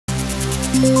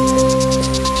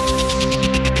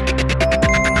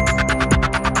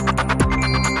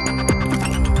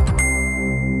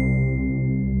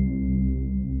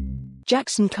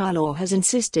Jackson Carlaw has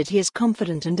insisted he is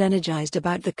confident and energised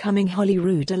about the coming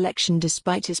Holyrood election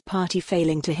despite his party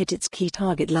failing to hit its key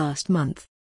target last month.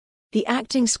 The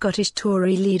acting Scottish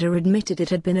Tory leader admitted it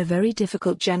had been a very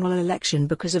difficult general election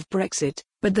because of Brexit,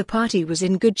 but the party was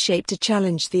in good shape to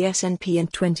challenge the SNP in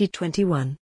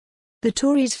 2021. The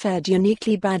Tories fared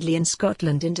uniquely badly in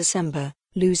Scotland in December,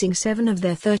 losing 7 of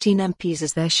their 13 MPs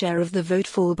as their share of the vote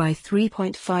fell by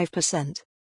 3.5%.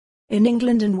 In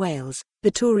England and Wales,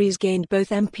 the Tories gained both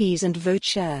MPs and vote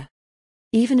share.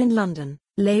 Even in London,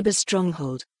 Labour's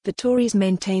stronghold, the Tories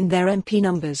maintained their MP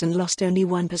numbers and lost only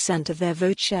 1% of their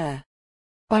vote share.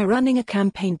 By running a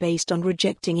campaign based on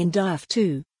rejecting Inadvertently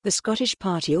too, the Scottish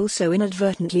party also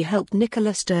inadvertently helped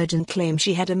Nicola Sturgeon claim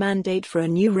she had a mandate for a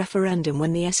new referendum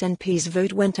when the SNP's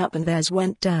vote went up and theirs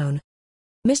went down.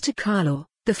 Mr Carlaw,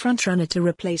 the frontrunner to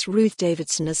replace Ruth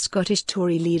Davidson as Scottish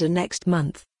Tory leader next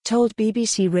month, told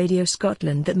BBC Radio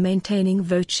Scotland that maintaining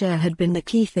vote share had been the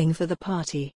key thing for the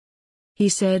party. He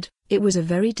said, "It was a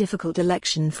very difficult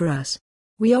election for us.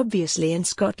 We obviously in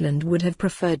Scotland would have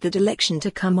preferred that election to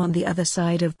come on the other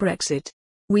side of Brexit.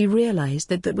 We realised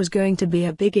that that was going to be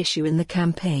a big issue in the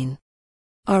campaign.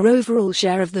 Our overall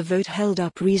share of the vote held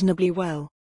up reasonably well.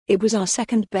 It was our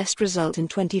second best result in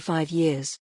 25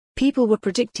 years. People were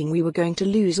predicting we were going to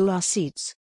lose all our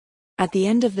seats. At the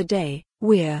end of the day,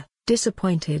 we're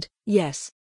disappointed,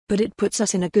 yes. But it puts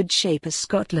us in a good shape as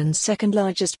Scotland's second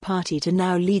largest party to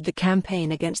now lead the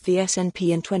campaign against the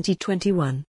SNP in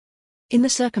 2021. In the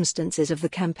circumstances of the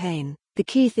campaign, the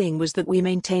key thing was that we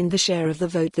maintained the share of the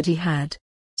vote that he had.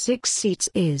 6 seats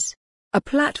is a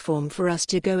platform for us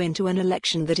to go into an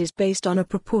election that is based on a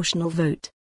proportional vote.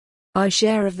 Our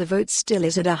share of the vote still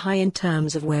is at a high in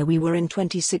terms of where we were in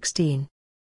 2016.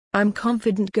 I'm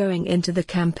confident going into the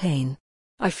campaign.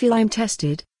 I feel I'm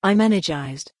tested, I'm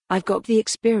energised, I've got the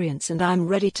experience and I'm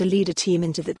ready to lead a team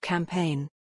into that campaign."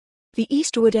 The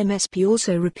Eastwood MSP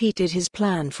also repeated his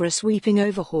plan for a sweeping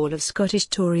overhaul of Scottish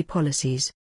Tory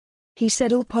policies. He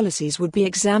said all policies would be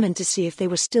examined to see if they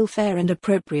were still fair and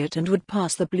appropriate and would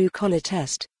pass the blue-collar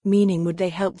test, meaning would they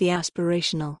help the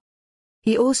aspirational.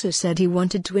 He also said he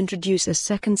wanted to introduce a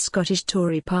second Scottish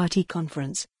Tory party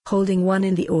conference, holding one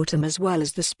in the autumn as well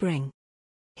as the spring.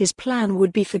 His plan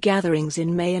would be for gatherings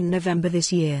in May and November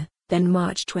this year, then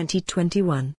March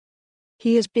 2021.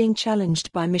 He is being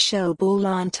challenged by Michelle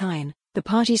Ballantyne, the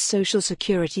party's social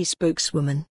security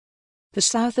spokeswoman. The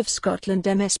South of Scotland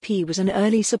MSP was an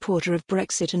early supporter of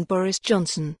Brexit and Boris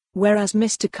Johnson, whereas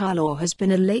Mr Carlaw has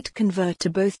been a late convert to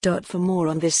both. For more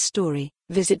on this story,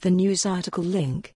 visit the news article link.